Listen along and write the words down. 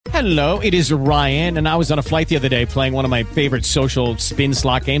Hello, it is Ryan, and I was on a flight the other day playing one of my favorite social spin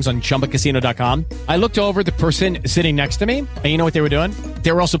slot games on ChumbaCasino.com. I looked over at the person sitting next to me, and you know what they were doing?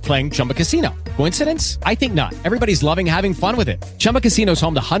 They were also playing Chumba Casino. Coincidence? I think not. Everybody's loving having fun with it. Chumba Casino is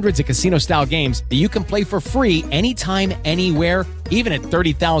home to hundreds of casino-style games that you can play for free anytime, anywhere, even at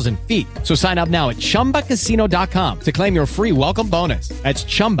 30,000 feet. So sign up now at ChumbaCasino.com to claim your free welcome bonus. That's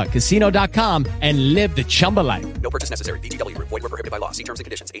ChumbaCasino.com and live the Chumba life. No purchase necessary. VGW. Void were prohibited by law. See terms and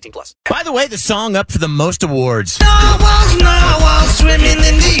conditions. 18+. By the way, the song up for the most awards. Narwhals swimming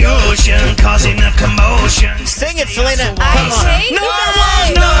in the ocean, causing a commotion. Sing it, Selena. Come on.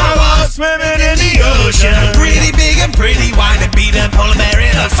 Narwhals swimming in the ocean. Pretty big and pretty wide to beat a polar bear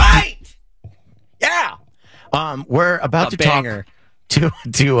in a fight. Yeah. We're about to banger. talk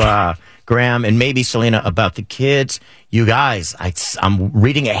to Graham and maybe Selena about the kids. You guys, I'm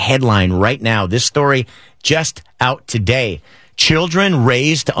reading a headline right now. This story just out today. Children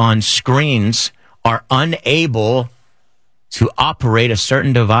raised on screens are unable to operate a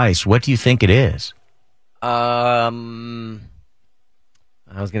certain device. What do you think it is? I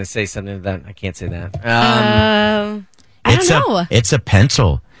was going to say something that I can't say that. I don't know. It's a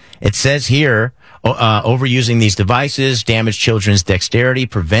pencil. It says here, overusing these devices damage children's dexterity,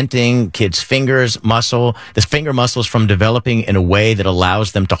 preventing kids' the finger muscles from developing in a way that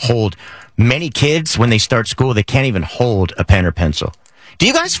allows them to hold. Many kids, when they start school, they can't even hold a pen or pencil. Do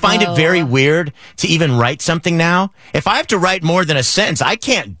you guys find it very weird to even write something now? If I have to write more than a sentence, I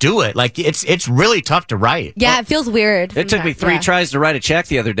can't do it. Like, it's really tough to write. Yeah, it feels weird. It took me 3 tries to write a check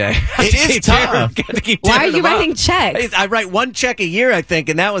the other day. It is tough. Why are you writing checks? I write 1 check a year, I think,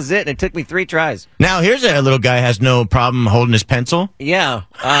 and that was it. And it took me 3 tries. Now, here's a little guy has no problem holding his pencil. Yeah.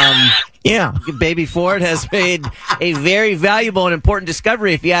 Yeah. Baby Ford has made a very valuable and important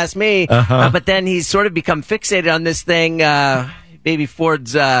discovery, if you ask me. But then he's sort of become fixated on this thing. Baby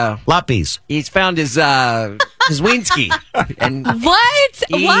Ford's Lappies. He's found his Winsky. And What?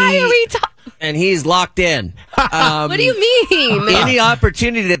 Why are we talking? and he's locked in. What do you mean? Any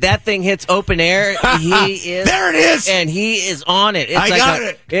opportunity that thing hits open air, he is. There it is. And he is on it. It's I got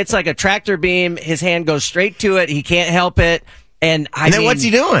it. It's like a tractor beam. His hand goes straight to it. He can't help it. And then what's he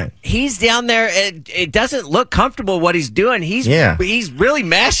doing? He's down there. It doesn't look comfortable what he's doing. He's really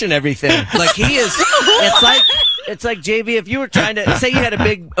mashing everything. Like he is. It's like JV. If you were trying to say you had a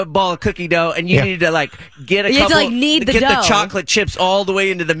big ball of cookie dough and you needed to get a couple, knead the get dough. the chocolate chips all the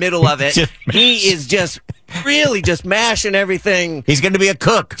way into the middle of it. He is just really just mashing everything. He's going to be a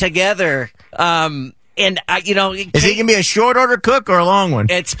cook together. And is he going to be a short order cook or a long one?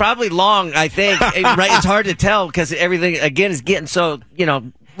 It's probably long, I think. Right? It's hard to tell because everything again is getting so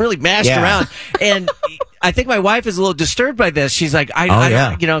really mashed around. And I think my wife is a little disturbed by this. She's like,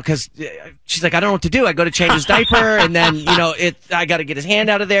 because she's like, I don't know what to do. I go to change his diaper, and then I got to get his hand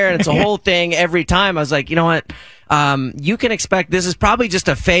out of there, and it's a whole thing every time. I was like, you know what? You can expect this is probably just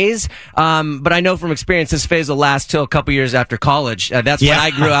a phase, but I know from experience this phase will last till a couple years after college. That's when I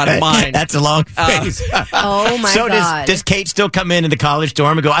grew out of mine. That's a long phase. Oh my God! Does Kate still come into the college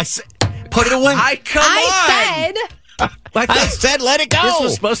dorm and go? Put it away. I said, let it go. This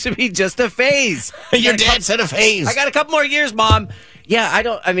was supposed to be just a phase. Your dad said a phase. I got a couple more years, Mom. Yeah, I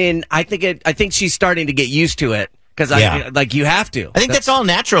think she's starting to get used to it because you have to. I think that's all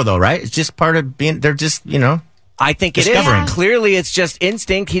natural, though, right? It's just part of being. They're just I think it is. Yeah. Clearly, it's just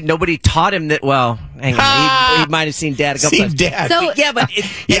instinct. Nobody taught him that. Well, hang on. He might have seen Dad a couple times. Dad. So, yeah, but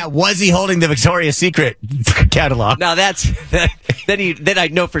was he holding the Victoria's Secret catalog? No, then I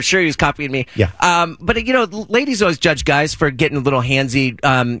know for sure he was copying me. Yeah. But ladies always judge guys for getting a little handsy,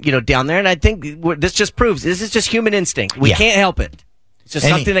 down there, and I think this just proves this is just human instinct. We can't help it. It's just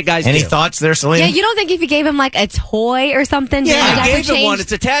something that guys do. Any thoughts there, Selena? Yeah, you don't think if you gave him like a toy or something? Yeah, I gave him one.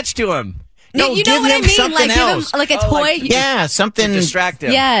 It's attached to him. No, you give know what him I mean? something like, else. Give him like a toy. Something to distract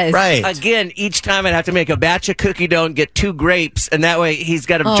him. Yes. Right. Again, each time I'd have to make a batch of cookie dough and get 2 grapes, and that way he's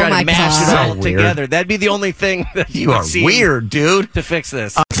got to try to mash it all together. That'd be the only thing that you are weird, dude. To fix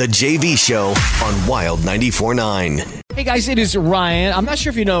this. The JV Show on Wild 94.9. Hey guys, it is Ryan. I'm not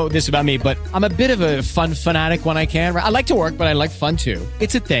sure if you know this about me, but I'm a bit of a fun fanatic when I can. I like to work, but I like fun too.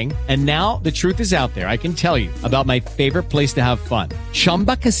 It's a thing. And now the truth is out there. I can tell you about my favorite place to have fun.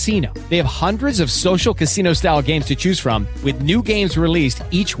 Chumba Casino. They have hundreds of social casino style games to choose from with new games released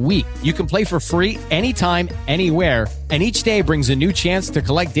each week. You can play for free anytime, anywhere. And each day brings a new chance to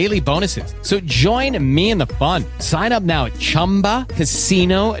collect daily bonuses. So join me in the fun. Sign up now at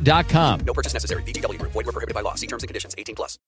ChumbaCasino.com. No purchase necessary. VGW. Void were prohibited by law. See terms and conditions. 18+.